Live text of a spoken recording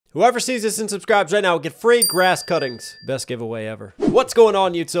Whoever sees this and subscribes right now will get free grass cuttings. Best giveaway ever. What's going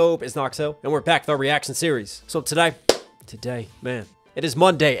on, YouTube? It's Knox Hill, and we're back with our reaction series. So today, man, it is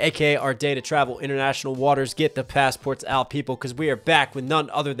Monday, aka our day to travel international waters. Get the passports out, people, because we are back with none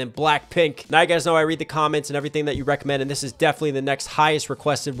other than Blackpink. Now you guys know I read the comments and everything that you recommend, and this is definitely the next highest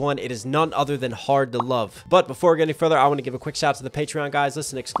requested one. It is none other than Hard to Love. But before we get any further, I want to give a quick shout out to the Patreon guys.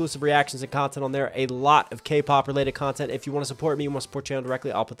 Listen, exclusive reactions and content on there. A lot of K-pop related content. If you want to support me, you want to support channel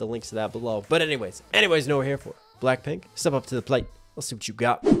directly, I'll put the links to that below. But anyways, know what we're here for. Blackpink, step up to the plate. Let's see what you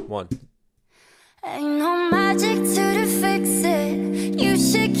got. One. Ain't no magic to fix it. You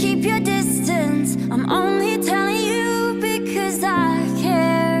should keep your distance. I'm only telling you because I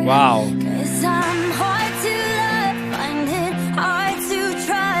care. Wow. Cause I'm hard to love, find it hard to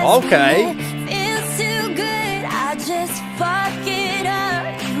trust. Okay. When it feels too good, I just fuck it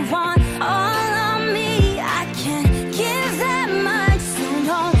up. You want all of me, I can't give that much. So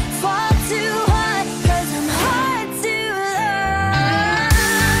don't fall too hard, cause I'm hard to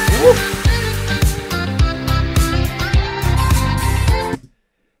love. Woo.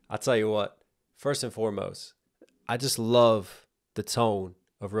 I'll tell you what, first and foremost, I just love the tone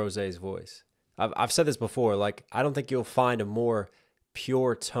of Rosé's voice. I've said this before, like, I don't think you'll find a more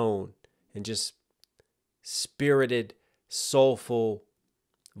pure tone and just spirited, soulful,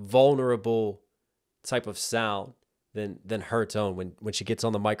 vulnerable type of sound than her tone when she gets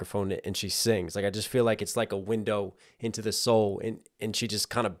on the microphone and she sings. Like, I just feel like it's like a window into the soul, and she just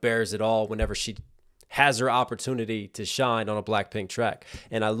kind of bears it all whenever she has her opportunity to shine on a Blackpink track.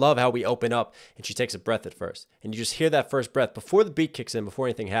 And I love how we open up and she takes a breath at first. And you just hear that first breath before the beat kicks in, before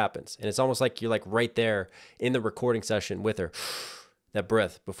anything happens. And it's almost like you're like right there in the recording session with her. That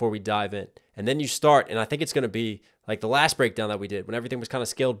breath before we dive in. And then you start, and I think it's going to be like the last breakdown that we did when everything was kind of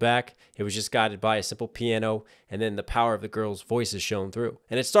scaled back. It was just guided by a simple piano, and then the power of the girl's voices shone through.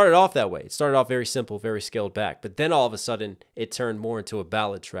 And it started off that way. It started off very simple, very scaled back. But then all of a sudden, it turned more into a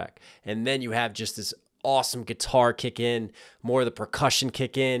ballad track. And then you have just this awesome guitar kick in, more of the percussion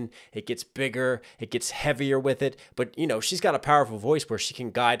kick in. It gets bigger, it gets heavier with it. But, you know, she's got a powerful voice where she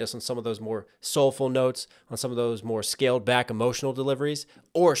can guide us on some of those more soulful notes, on some of those more scaled back emotional deliveries,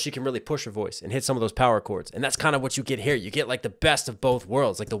 or she can really push her voice and hit some of those power chords. And that's kind of what you get here. You get like the best of both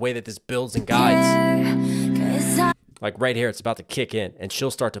worlds, like the way that this builds and guides. Like right here, it's about to kick in, and she'll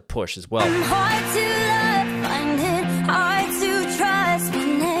start to push as well. I'm hard to love, find it hard to trust.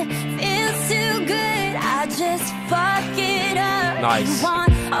 When it feels too good, I just fuck it up. Nice. You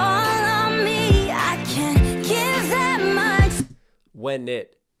want all of me, I can't give that much. When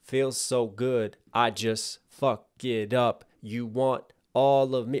it feels so good, I just fuck it up. You want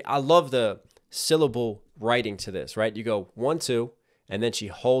all of me. I love the syllable writing to this, right? You go 1, 2, and then she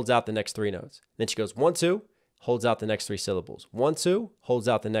holds out the next 3 notes. Then she goes 1, 2, holds out the next 3 syllables. 1, 2, holds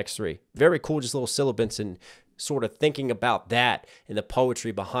out the next 3. Very cool, just little syllabants, and sort of thinking about that and the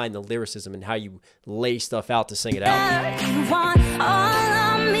poetry behind the lyricism and how you lay stuff out to sing it out. You want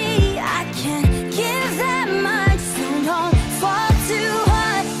all of me, I can't give that much. So don't fall too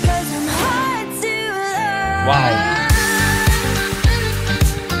hard, cause I'm hard to love. Wow.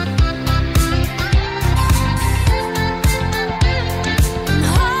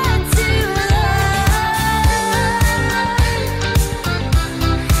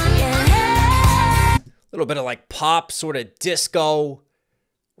 Little bit of like pop, sort of disco,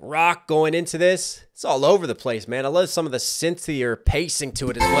 rock going into this. It's all over the place, man. I love some of the synthier pacing to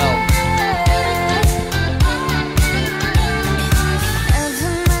it as well.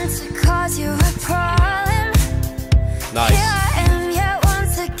 Nice.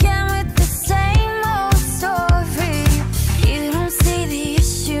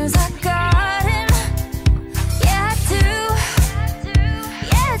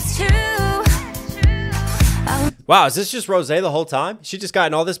 Wow, is this just Rosé the whole time? She just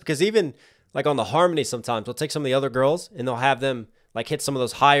gotten all this? Because even like on the harmony sometimes, we'll take some of the other girls and they'll have them like hit some of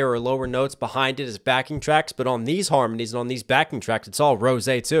those higher or lower notes behind it as backing tracks. But on these harmonies and on these backing tracks, it's all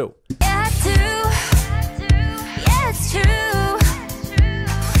Rosé too. Yeah, I do. Yeah, it's true.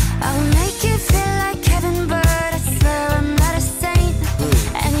 I'll make you feel like Kevin Bird. I swear I'm not a saint.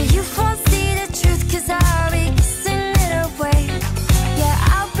 And you won't see the truth cause I'll be kissing it away. Yeah,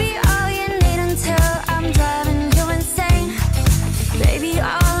 I'll be all you need until I'm driving. Baby,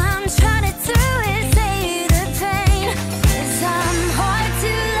 all I'm trying to do is save the pain. Cause I'm hard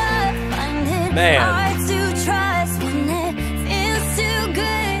to love, find it hard to trust. When it feels too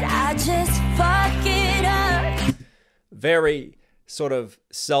good, I just fuck it up. Very sort of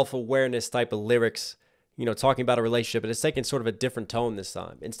self-awareness type of lyrics, you know, talking about a relationship, and it's taking sort of a different tone this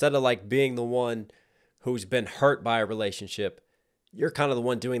time. Instead of like being the one who's been hurt by a relationship, you're kind of the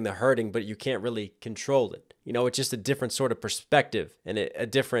one doing the hurting, but you can't really control it. You know, it's just a different sort of perspective and a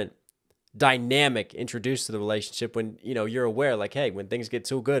different dynamic introduced to the relationship when, you know, you're aware, like, hey, when things get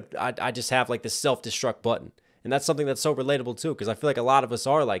too good, I just have like this self-destruct button. And that's something that's so relatable too, because I feel like a lot of us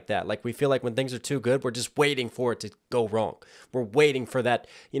are like that. Like, we feel like when things are too good, we're just waiting for it to go wrong. We're waiting for that,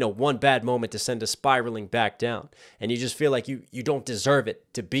 you know, one bad moment to send us spiraling back down. And you just feel like you don't deserve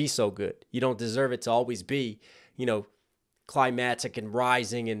it to be so good. You don't deserve it to always be, you know, climatic and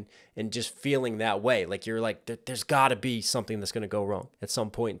rising and just feeling that way. Like, you're like, there's got to be something that's going to go wrong at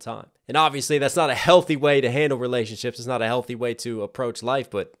some point in time. And obviously that's not a healthy way to handle relationships. It's not a healthy way to approach life,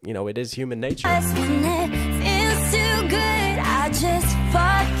 but, you know, it is human nature. When it feels too good, I just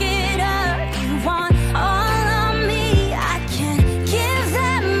fuck it up. You want all of me, I can't give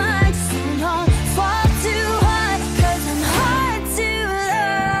that much. So don't fall too hard, 'cause I'm hard to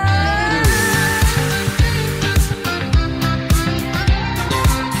love.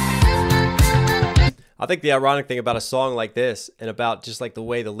 I think the ironic thing about a song like this and about just like the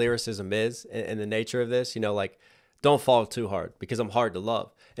way the lyricism is and the nature of this, you know, like, don't fall too hard because I'm hard to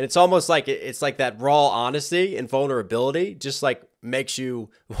love. And it's almost like it's like that raw honesty and vulnerability just like makes you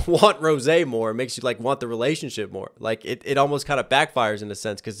want Rosé more, makes you like want the relationship more. Like, it almost kind of backfires in a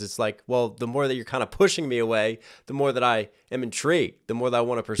sense, because it's like, well, the more that you're kind of pushing me away, the more that I am intrigued, the more that I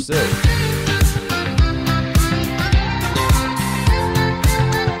want to pursue.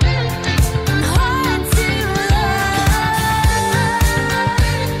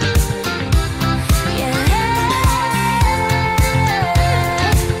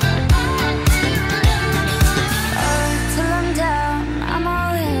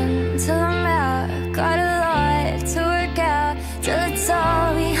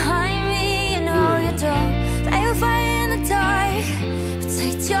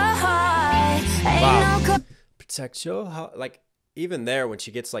 Protect your heart. Like, even there, when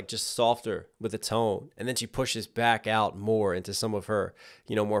she gets like just softer with the tone, and then she pushes back out more into some of her,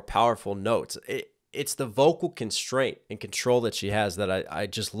 you know, more powerful notes. It's the vocal constraint and control that she has that I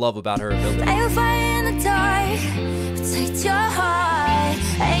just love about her ability.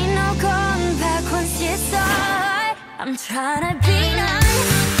 I'm trying to be nice.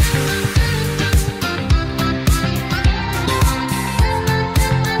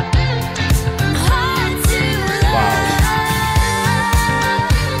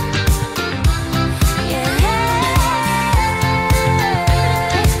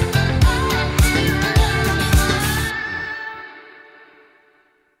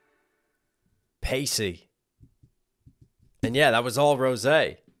 Pacey. And yeah, that was all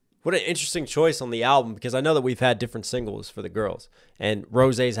Rosé. What an interesting choice on the album, because I know that we've had different singles for the girls, and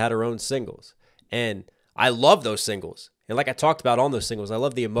Rosé's had her own singles, and I love those singles. And like I talked about on those singles, I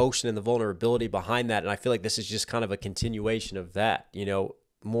love the emotion and the vulnerability behind that, and I feel like this is just kind of a continuation of that, you know,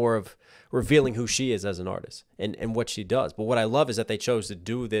 more of revealing who she is as an artist and what she does. But what I love is that they chose to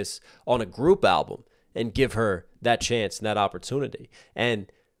do this on a group album and give her that chance and that opportunity.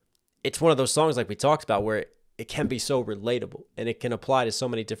 And it's one of those songs, like we talked about, where it can be so relatable and it can apply to so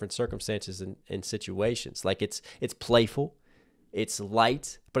many different circumstances and situations. Like, it's playful, it's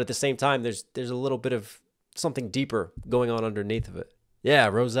light, but at the same time, there's a little bit of something deeper going on underneath of it.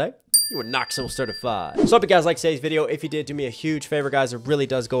 Yeah, Rosé, you were Knox Hill certified. So I hope you guys liked today's video. If you did, do me a huge favor, guys. It really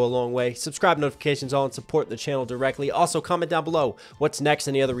does go a long way. Subscribe, notifications on, support the channel directly. Also, comment down below what's next,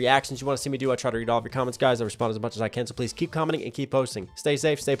 any other reactions you want to see me do. I try to read all of your comments, guys. I respond as much as I can, so please keep commenting and keep posting. Stay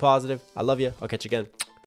safe, stay positive. I love you. I'll catch you again.